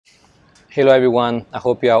Hello everyone, I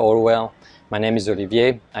hope you are all well. My name is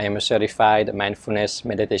Olivier. I am a certified mindfulness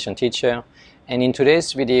meditation teacher, and in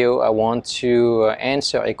today's video I want to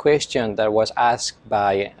answer a question that was asked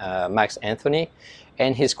by Max Anthony,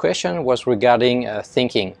 and his question was regarding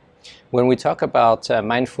thinking. When we talk about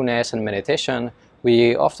mindfulness and meditation,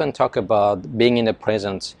 we often talk about being in the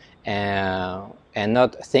present and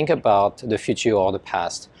not think about the future or the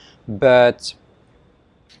past. But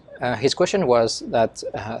his question was that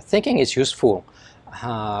thinking is useful.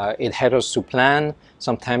 It helps us to plan.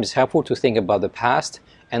 Sometimes it's helpful to think about the past.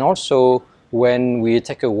 And also, when we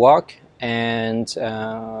take a walk and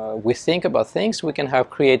we think about things, we can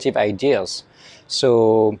have creative ideas.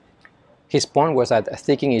 So his point was that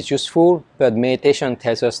thinking is useful, but meditation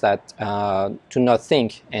tells us that to not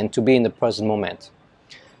think and to be in the present moment.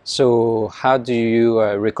 So how do you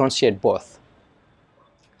reconcile both?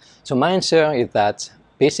 So my answer is that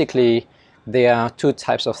basically, there are two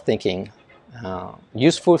types of thinking,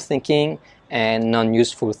 useful thinking and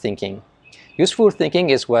non-useful thinking. Useful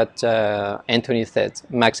thinking is what Max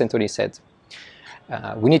Anthony said.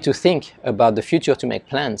 We need to think about the future to make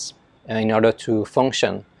plans in order to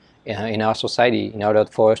function in our society, in order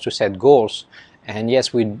for us to set goals. And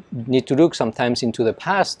yes, we need to look sometimes into the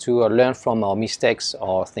past to learn from our mistakes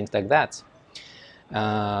or things like that.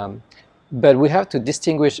 But we have to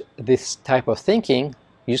distinguish this type of thinking,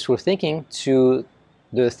 useful thinking, to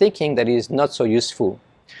the thinking that is not so useful.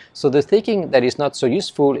 So the thinking that is not so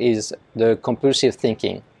useful is the compulsive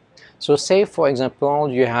thinking. So say, for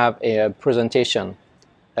example, you have a presentation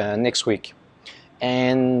next week,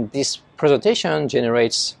 and this presentation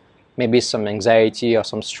generates maybe some anxiety or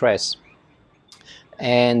some stress.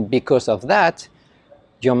 And because of that,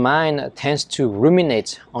 your mind tends to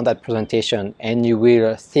ruminate on that presentation, and you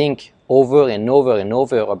will think over and over and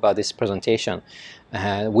over about this presentation,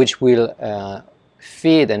 which will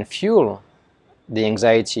feed and fuel the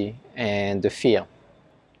anxiety and the fear.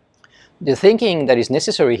 The thinking that is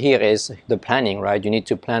necessary here is the planning, right? You need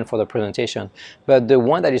to plan for the presentation. But the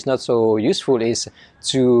one that is not so useful is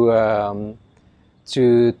to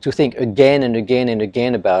think again and again and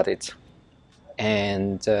again about it,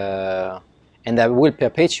 and that will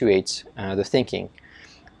perpetuate the thinking.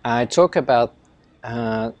 I talk about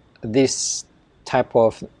this type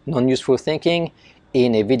of non-useful thinking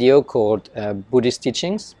in a video called Buddhist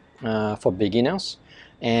Teachings for Beginners.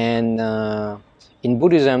 And in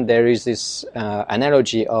Buddhism there is this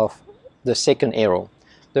analogy of the second arrow.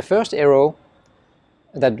 The first arrow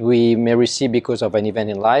that we may receive because of an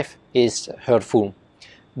event in life is hurtful,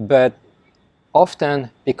 but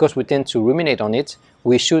often, because we tend to ruminate on it,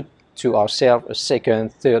 we shoot to ourselves a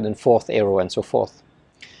second, third and fourth arrow and so forth.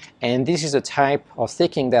 And this is a type of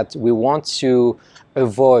thinking that we want to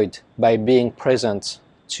avoid by being present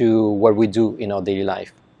to what we do in our daily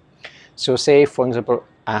life. So say, for example,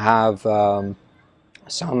 I have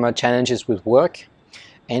some challenges with work,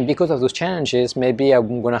 and because of those challenges, maybe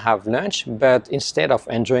I'm going to have lunch, but instead of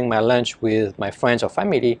enjoying my lunch with my friends or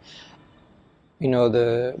family,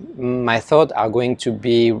 my thoughts are going to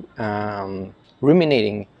be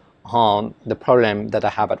ruminating on the problem that I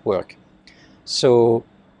have at work. So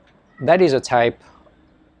that is a type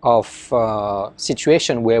of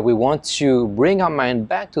situation where we want to bring our mind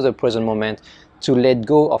back to the present moment, to let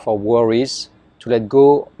go of our worries, to let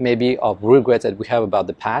go maybe of regrets that we have about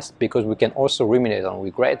the past, because we can also ruminate on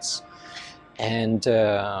regrets. And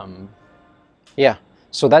yeah,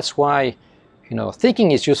 so that's why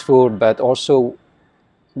thinking is useful, but also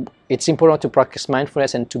it's important to practice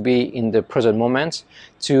mindfulness and to be in the present moment,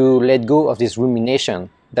 to let go of this rumination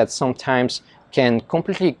that sometimes can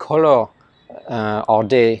completely color our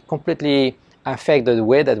day, completely affect the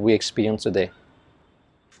way that we experience the day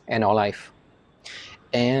and our life.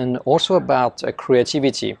 And also about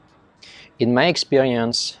creativity. In my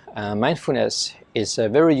experience, mindfulness is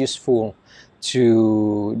very useful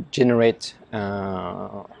to generate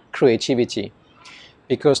creativity.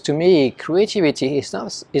 Because to me, creativity is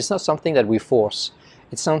not something that we force.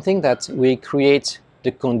 It's something that we create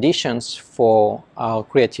the conditions for our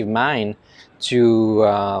creative mind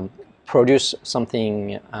to produce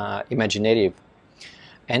something imaginative.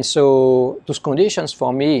 And so those conditions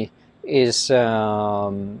for me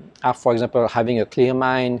are, for example, having a clear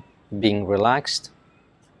mind, being relaxed,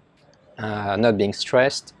 not being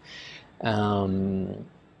stressed. And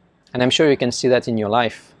I'm sure you can see that in your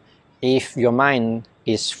life. If your mind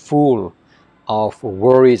is full of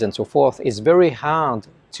worries and so forth, it's very hard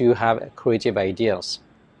to have creative ideas.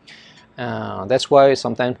 That's why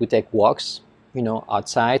sometimes we take walks,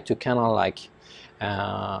 outside to kind of like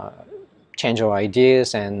change our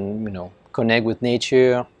ideas and connect with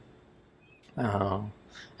nature and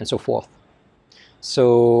so forth.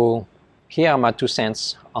 So here are my 2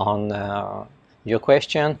 cents on your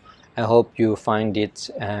question. I hope you find it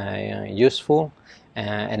useful,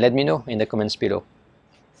 and let me know in the comments below.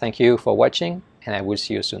 Thank you for watching, and I will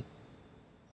see you soon.